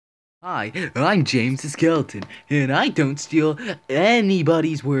Hi, I'm James the Skeleton, and I don't steal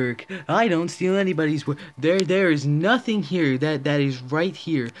anybody's work. I don't steal anybody's work. There is nothing here that is right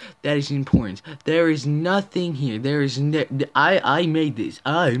here that is important. There is nothing here. There is I made this.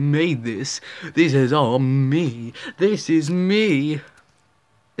 I made this. This is all me. This is me.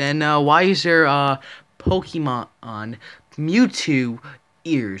 Then why is there Pokemon on Mewtwo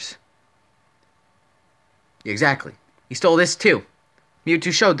ears? Exactly. He stole this too.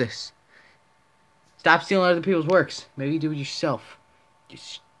 Mewtwo showed this. Stop stealing other people's works. Maybe do it yourself. You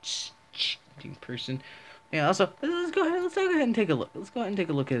cheating person. Yeah. Also, let's go ahead. Let's go ahead and take a look. Let's go ahead and take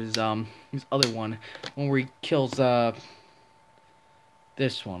a look at his other one where he kills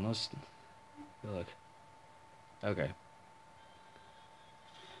this one. Let's look. Okay.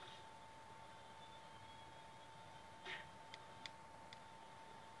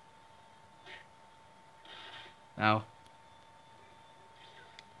 Now,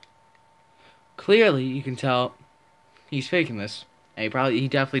 clearly you can tell he's faking this. And he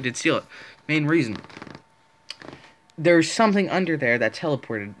definitely did steal it. Main reason. There's something under there that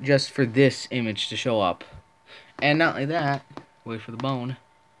teleported just for this image to show up. And not only that, wait for the bone.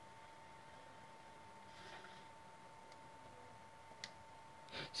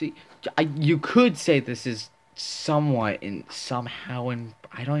 See, you could say this is somehow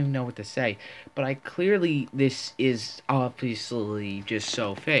I don't even know what to say, but this is obviously just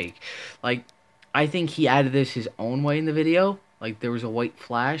so fake. Like, I think he added this his own way in the video. Like, there was a white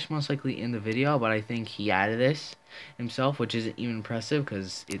flash most likely in the video, but I think he added this himself, which isn't even impressive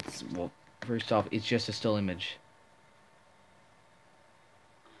because it's, well, first off, it's just a still image.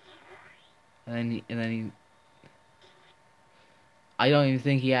 And then he I don't even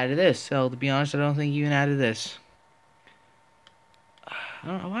think he added this. So, to be honest, I don't think he even added this. I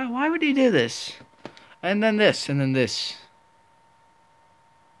don't know, why would he do this? And then this, and then this.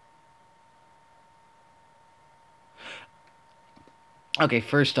 Okay,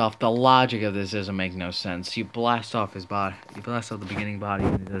 first off, the logic of this doesn't make no sense. You blast off his body. You blast off the beginning body,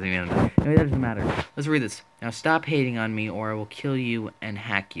 and it doesn't even matter. No, it doesn't matter. Let's read this. Now, stop hating on me, or I will kill you and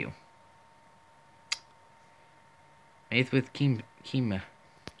hack you. Made with Keen.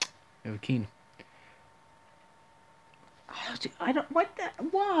 I don't. What?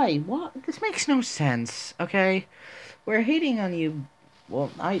 Why? What? This makes no sense. Okay, we're hating on you.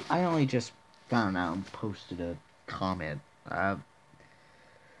 Well, I only just found out and posted a comment.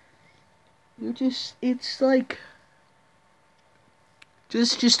 It's like,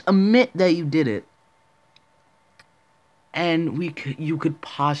 just admit that you did it, and you could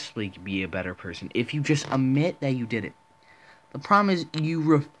possibly be a better person if you just admit that you did it. The problem is you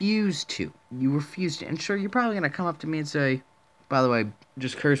refuse to. And sure, you're probably gonna come up to me and say, by the way,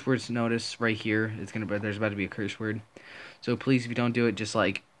 just curse words notice right here. There's about to be a curse word. So please, if you don't do it, just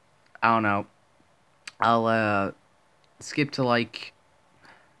like, I don't know. I'll skip to like,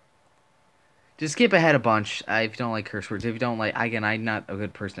 just skip ahead a bunch if you don't like curse words. If you don't like, again, I'm not a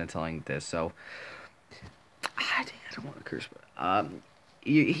good person at telling this, so I don't want to curse.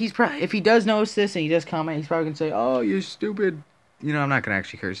 He's probably, if he does notice this and he does comment, he's probably gonna say, "Oh, you're stupid." You know, I'm not gonna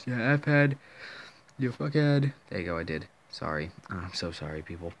actually curse. Yeah, F-head. You fuckhead. There you go. I did. Sorry. Oh, I'm so sorry,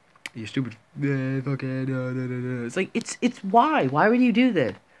 people. You stupid fuckhead. It's like it's why? Why would you do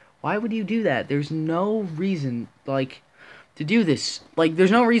that? Why would you do that? There's no reason like to do this. Like, there's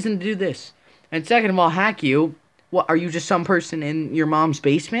no reason to do this. And second of all, hack you. What, are you just some person in your mom's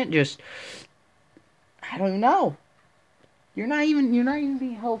basement? Just, I don't even know. You're not even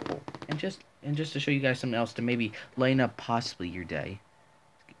being helpful. And just to show you guys something else to maybe lighten up possibly your day.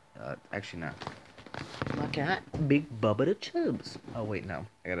 Actually not. Look at Big Bubba the Chubs. Oh wait, no.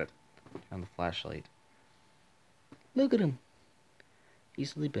 I gotta turn on the flashlight. Look at him.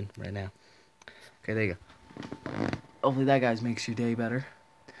 He's sleeping right now. Okay, there you go. Hopefully that guys makes your day better.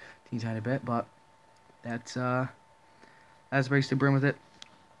 Teeny tiny bit, but that's breaks the brim with it.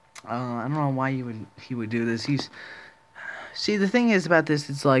 I don't know why he would do this. See, the thing is about this,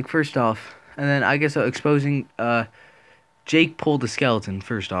 it's like, first off, and then I guess exposing Jakepool the Skeleton,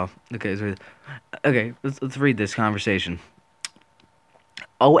 first off. Okay, let's read this conversation.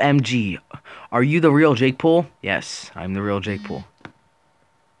 OMG, are you the real Jakepool? Yes, I'm the real Jakepool.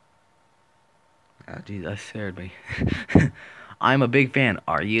 Oh, geez, that scared me. I'm a big fan.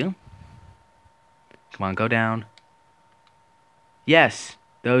 Are you? Come on, go down. Yes,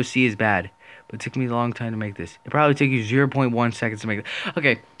 the OC is bad. But it took me a long time to make this. It probably took you 0.1 seconds to make it.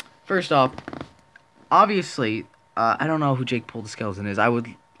 Okay, first off, obviously, I don't know who Jakepool the Skeleton is. I would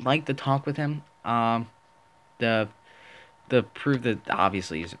like to talk with him. The prove that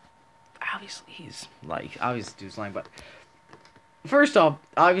obviously he's like, obviously dude's lying, but First off,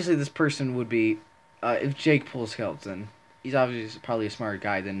 obviously this person would be, if Jakepool skeleton, he's obviously probably a smarter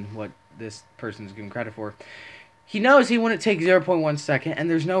guy than what this person is given credit for. He knows he wouldn't take 0.1 second, and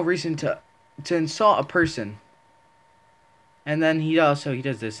there's no reason to insult a person. And then he does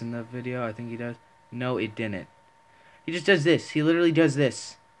this in the video, I think he does. No, it didn't. He just does this. He literally does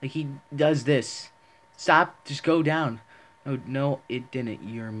this. Like, he does this. Stop, just go down. No, it didn't.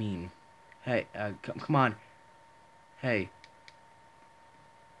 You're mean. Hey, come on. Hey.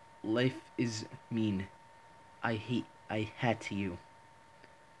 Life is mean. I hate you.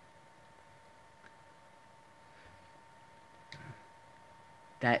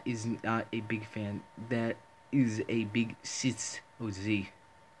 That is not a big fan. That is a big sis. Oh, Z.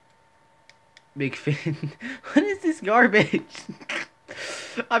 Big fan. What is this garbage?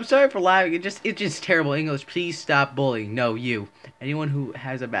 I'm sorry for laughing. It's just terrible English. Please stop bullying. No, you. Anyone who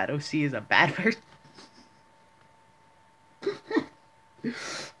has a bad OC is a bad person.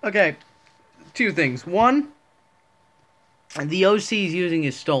 Okay. Two things. One, the OC he's using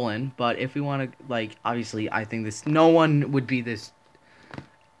is stolen, but if we want to, like, obviously, I think this, no one would be this.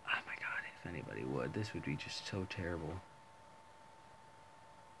 Oh my god, if anybody would, this would be just so terrible.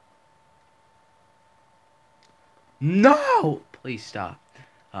 No! Please stop.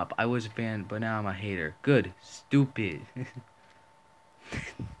 I was a fan, but now I'm a hater. Good. Stupid.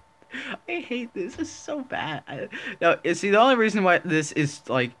 I hate this. This is so bad. No, see, the only reason why this is,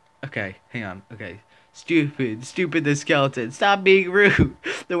 like, okay, hang on. Okay. Stupid the skeleton. Stop being rude.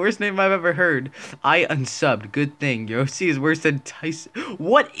 The worst name I've ever heard. I unsubbed. Good thing. Your OC is worse than Tyson.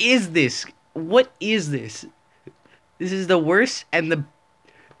 What is this? What is this? This is the worst, and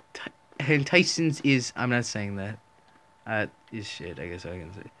and Tyson's is. I'm not saying that. Is shit. I guess I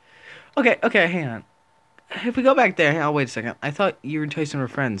can say. Okay. Hang on. If we go back there, wait a second. I thought you and Tyson were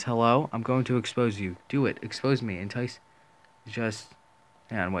friends. Hello? I'm going to expose you. Do it. Expose me. And Tyson just...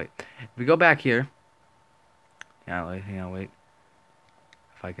 Hang on, wait. If we go back here... Hang on, wait.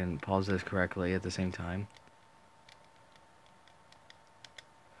 If I can pause this correctly at the same time.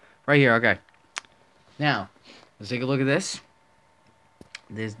 Right here, okay. Now, let's take a look at this.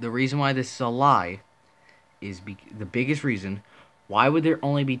 The reason why this is a lie is the biggest reason. Why would there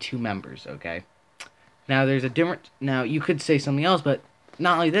only be 2 members, okay? Now, there's a different... Now, you could say something else, but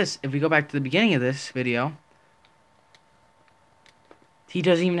not like this. If we go back to the beginning of this video, he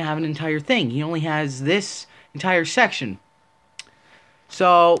doesn't even have an entire thing. He only has this entire section.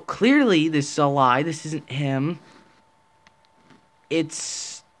 So, clearly, this is a lie. This isn't him.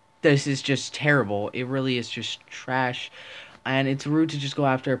 This is just terrible. It really is just trash. And it's rude to just go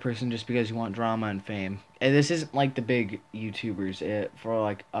after a person just because you want drama and fame. And this isn't like the big YouTubers. For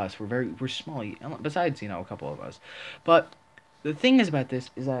like us, we're small. Besides, a couple of us. But the thing is about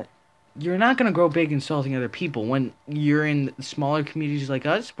this is that you're not gonna grow big insulting other people. When you're in smaller communities like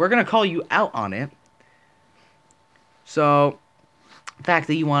us, we're gonna call you out on it. So the fact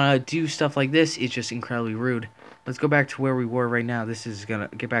that you want to do stuff like this is just incredibly rude. Let's go back to where we were right now. This is gonna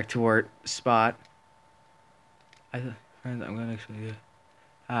get back to our spot. Friends, I'm gonna actually.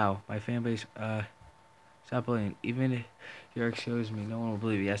 How my fan base stop bullying. Even if your ex shows me, no one will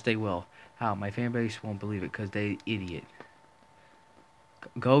believe it. Yes, they will. How my fan base won't believe it because they idiot.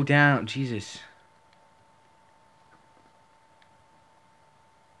 Go down, Jesus.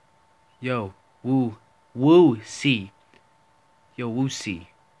 Yo, woo, see. Yo, woo, see.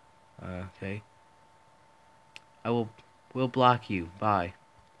 Okay. Will block you. Bye.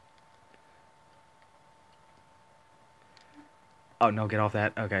 Oh, no, get off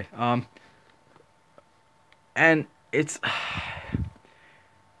that. Okay. And it's...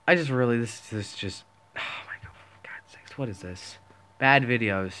 I just really... This is just... Oh, my God. For God's sakes. What is this? Bad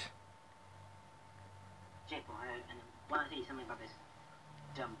videos. Jakepool, and I want to tell you something about this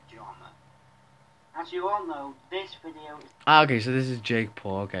dumb drama. As you all know, this video is... Okay, so this is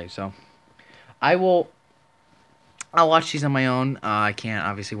Jakepool. Okay, so... I'll watch these on my own. I can't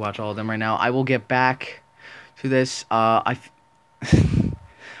obviously watch all of them right now. I will get back to this.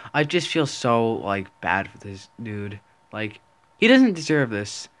 I just feel so, like, bad for this dude. Like, he doesn't deserve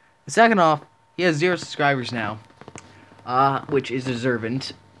this. Second off, he has 0 subscribers now. Which is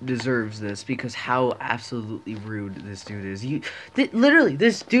deserves this because how absolutely rude this dude is. Literally,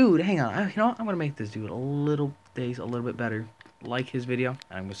 this dude, hang on. You know what? I'm going to make this dude a little bit better. Like his video,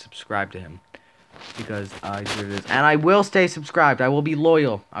 and I'm going to subscribe to him. Because I deserve this. And I will stay subscribed. I will be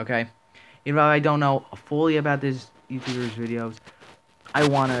loyal, okay? Even if I don't know fully about this YouTuber's videos, I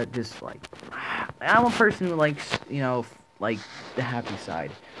want to just, like... I'm a person who likes, like, the happy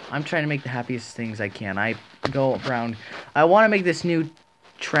side. I'm trying to make the happiest things I can. I go around... I want to make this new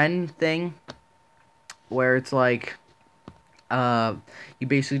trend thing where it's like... you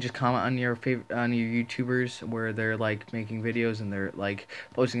basically just comment on your favorite on your YouTubers where they're like making videos and they're like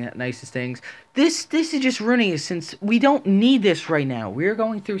posting the nicest things. This is just ruining it since we don't need this right now. We're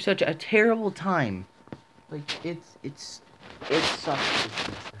going through such a terrible time. Like it sucks.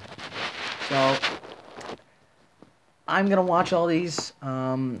 So I'm gonna watch all these.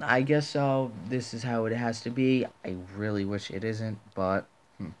 I guess so. This is how it has to be. I really wish it isn't, but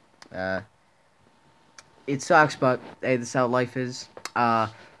it sucks. But hey, this is how life is. Kind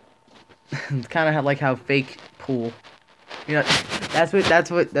of like how fake pool. You know, that's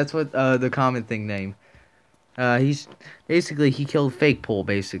what the common thing name. He's basically he killed fake pool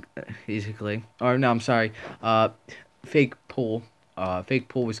basically. Or no, I'm sorry. Fake pool. Fake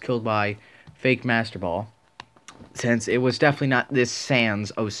pool was killed by fake master ball. Since it was definitely not this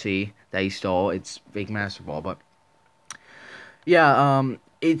Sans OC that he stole, it's fake master ball. But yeah,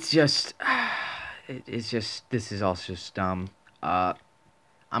 it's just, this is also just dumb. I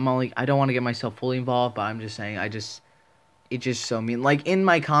don't want to get myself fully involved, but I'm just saying, it's just so mean. Like in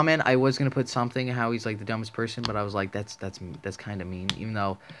my comment, I was gonna put something how he's like the dumbest person, but I was like, that's kind of mean. Even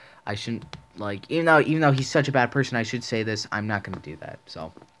though I shouldn't even though he's such a bad person, I should say this. I'm not gonna do that.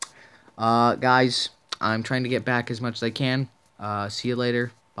 So, guys, I'm trying to get back as much as I can. See you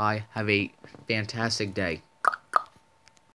later. Bye. Have a fantastic day.